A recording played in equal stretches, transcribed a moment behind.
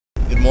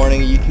Good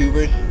morning,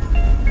 YouTubers.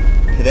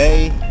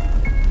 Today,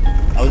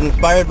 I was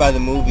inspired by the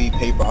movie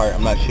Paper Heart.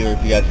 I'm not sure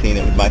if you guys seen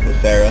it with Michael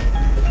Cera.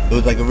 It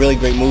was like a really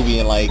great movie,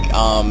 and like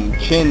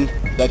Chin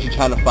was actually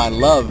trying to find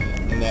love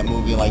in that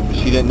movie, like, but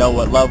she didn't know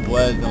what love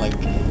was, and like,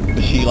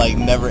 but she like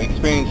never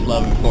experienced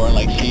love before, and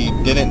like she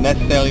didn't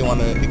necessarily want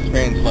to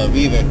experience love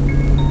either.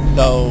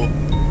 So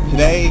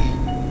today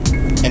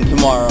and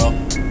tomorrow,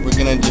 we're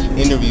gonna just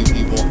interview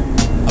people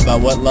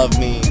about what love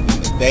means, and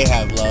if they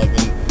have love,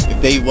 and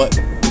if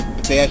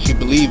they actually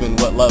believe in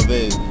what love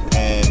is.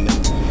 And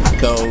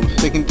so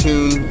stick in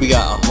tune. We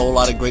got a whole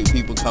lot of great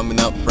people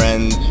coming up,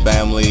 friends,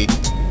 family,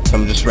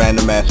 some just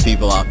random ass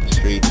people off the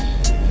streets.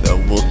 So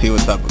we'll see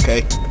what's up,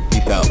 okay?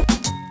 Peace out.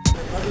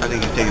 I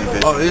think he's taking a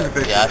picture. Oh, it is a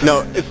picture. Yeah,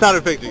 no, it's not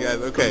a picture, guys.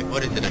 Okay.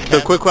 What is it? So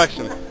quick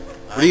question.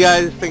 What do you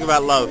guys think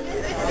about love?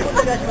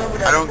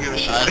 I don't give a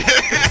shit.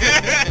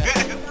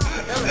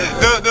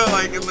 No,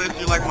 like, unless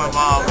you're like my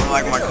mom or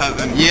like my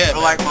cousin. Yeah.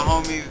 Or like my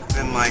homies,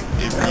 then like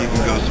you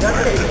can go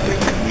somewhere. That's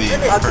me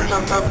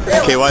personally.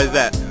 Okay, why is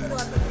that?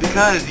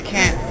 Because you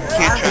can't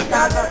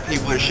trust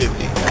people are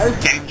shifty.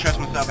 Can't even trust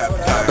myself half the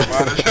time. Why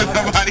would I trust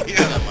somebody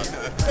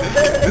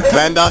else?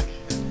 Van Doc?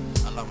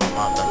 I love my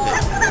mom,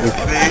 that's it.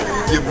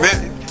 See? You met.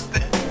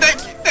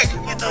 Thank you,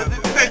 my brother.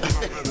 Thank you,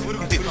 my brother. What do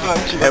we do?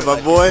 Hey, my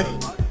boy.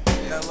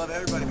 Yeah, I love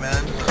everybody,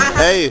 man.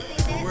 Hey.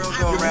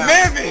 You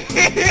man me.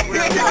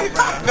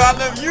 No, I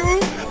love you.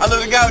 I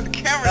love the guy with the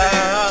camera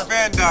there.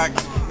 Van Doc.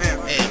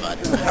 Hey,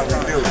 buddy. How we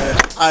do, man?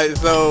 Alright,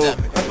 so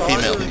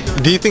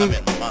do you think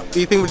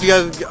you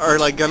guys are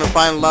like gonna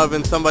find love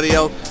in somebody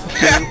else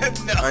soon?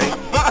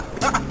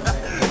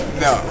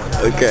 No.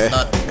 Okay.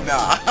 No.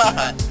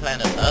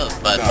 Planet Earth,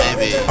 but No.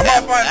 maybe I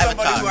might find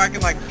somebody who I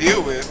can like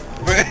deal with,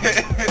 but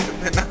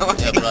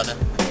yeah, brother.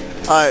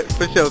 Alright,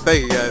 for sure.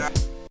 Thank you, guys.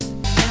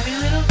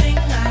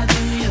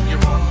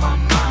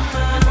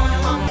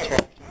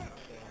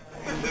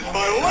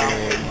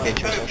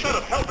 Instead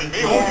of helping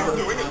me, all you're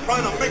doing is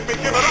trying to make me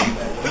give it up.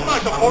 Didn't I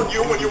support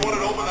you when you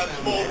wanted over that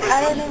small business?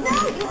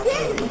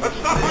 Let's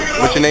stop bringing it up.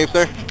 What's your name,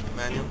 sir?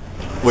 Manuel,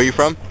 Where you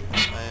from?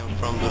 I am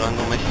from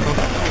Durango, Mexico.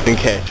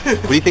 Okay.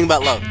 What do you think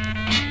about love? I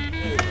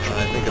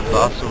think it's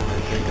awesome. I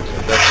think it's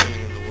the best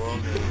thing in the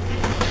world.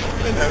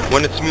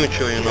 When it's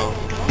mutual, you know.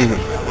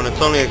 When it's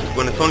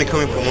only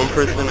coming from one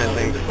person, I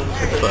think it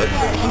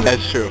sucks.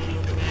 That's true.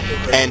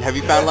 And have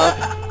you found love?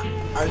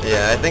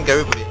 Yeah, I think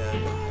everybody has.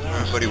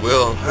 Everybody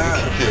will.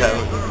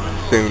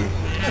 Soon.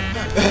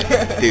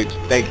 Dude,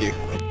 thank you.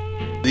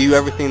 Do you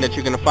ever think that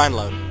you're gonna find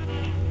love?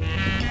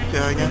 Say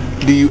that again?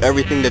 Do you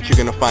ever think that you're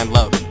gonna find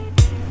love?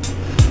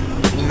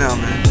 No,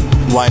 man.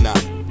 Why not?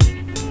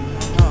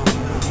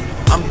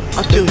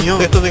 I'm still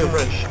young. Say something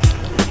fresh.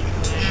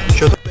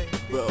 Show something.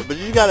 Bro, but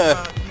you gotta...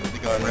 How's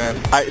it going, man?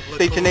 Alright,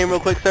 state your name real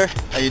quick, sir.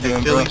 How you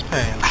doing, bro?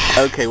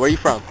 Okay, where are you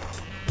from?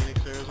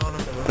 Phoenix, Arizona.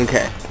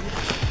 Okay.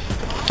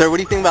 Sir, what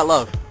do you think about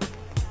love?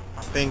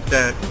 I think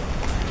that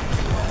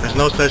there's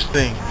no such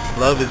thing.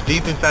 Love is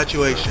deep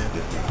infatuation.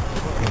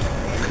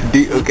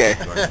 Okay.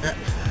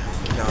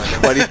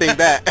 Why do you think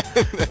that?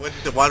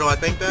 Why do I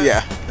think that?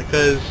 Yeah.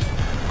 Because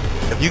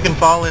if you can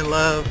fall in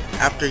love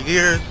after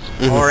years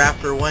or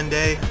after one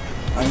day,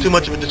 it's too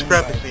much of a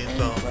discrepancy.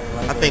 So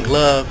I think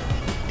love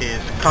is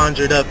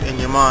conjured up in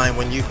your mind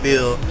when you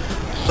feel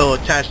so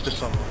attached to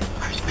someone.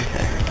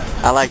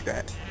 I like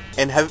that.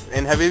 And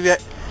have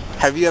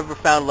you ever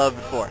found love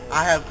before?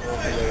 I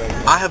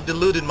have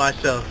deluded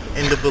myself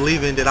into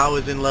believing that I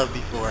was in love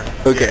before.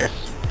 Okay. Yes.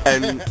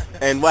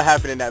 And what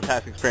happened in that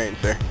past experience,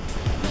 sir?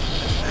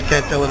 I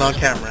can't tell it on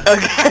camera.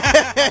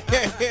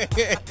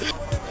 Okay.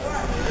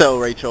 So,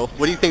 Rachel,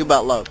 what do you think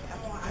about love?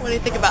 What do you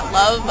think about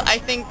love? I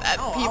think that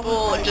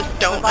people just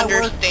don't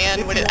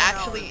understand what it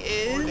actually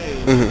is,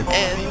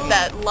 and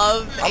that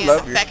love and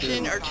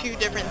affection are two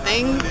different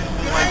things,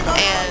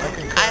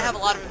 and I have a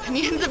lot of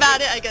opinions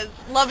about it. I guess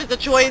love is a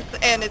choice,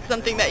 and it's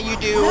something that you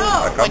do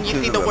when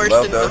you see the worst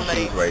in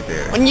somebody.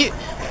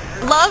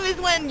 Love is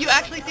when you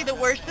actually see the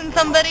worst in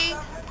somebody,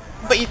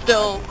 but you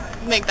still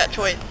make that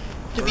choice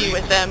to be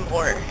with them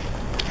or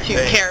to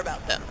care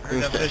about them. Her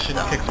definition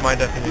kicks my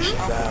definition.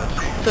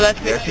 So that's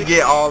Yeah, she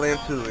get all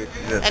into it.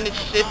 and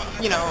it's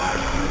you know,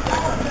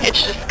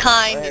 it's just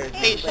kind, it's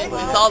patient,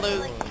 it's all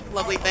those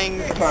lovely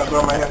things.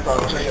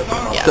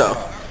 Yeah. So,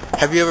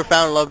 have you ever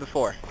found love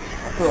before?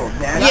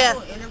 Yes.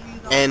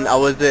 And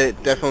was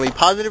it definitely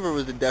positive or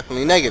was it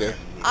definitely negative?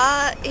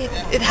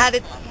 It had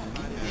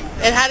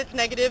its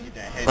negative,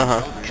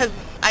 because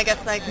I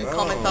guess I can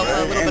call myself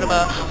a little bit of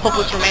a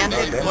hopeless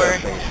romantic, or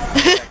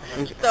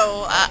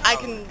so I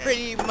can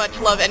pretty much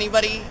love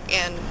anybody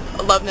and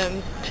love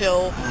them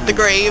till the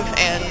grave,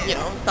 and you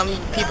know, some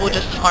people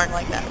just aren't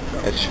like that.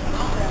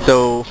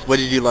 So, what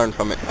did you learn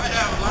from it?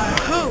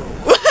 Who?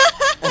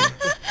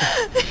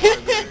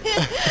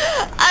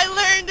 I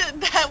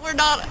learned that we're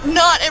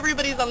not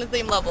everybody's on the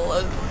same level,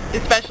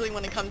 especially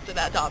when it comes to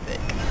that topic.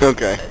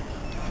 Okay.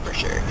 For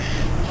sure.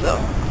 So.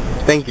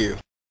 Thank you.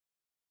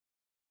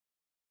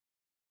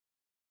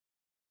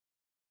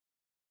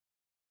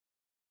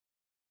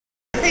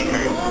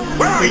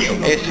 Where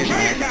It's just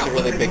nice. It's a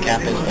really big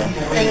campus, though.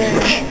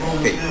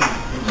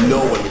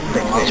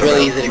 It's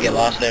really easy to get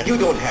lost there. You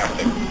don't have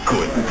to.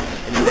 Good.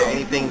 Is there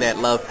anything that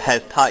love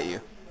has taught you?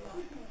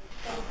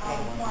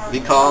 Be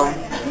calm,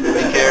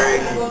 be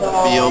caring,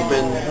 be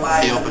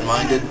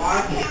open-minded.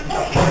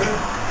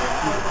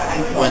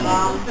 When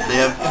they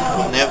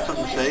have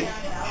something to say,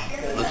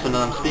 listen to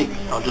them speak.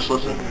 Don't just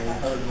listen.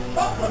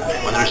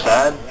 When they're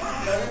sad,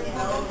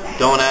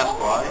 don't ask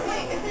why.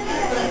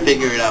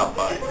 Figure it out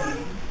why.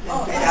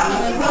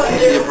 You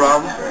see a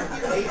problem?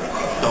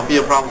 Don't be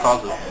a problem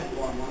causer.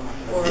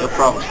 Be a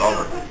problem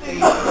solver.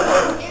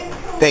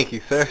 Thank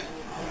you, sir.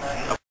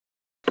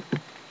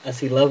 I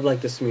see love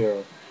like this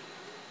mural.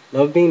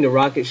 Love being the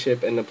rocket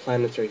ship and the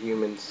planets are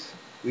humans.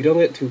 We don't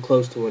get too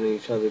close to one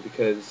each other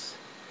because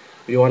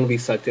we don't want to be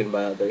sucked in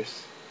by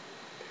others.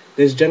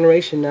 This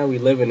generation now we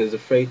live in is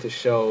afraid to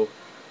show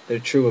their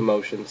true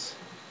emotions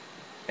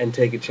and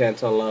take a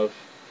chance on love.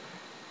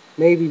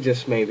 Maybe,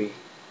 just maybe,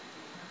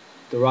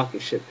 the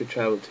rocket ship could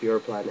travel to your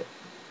planet.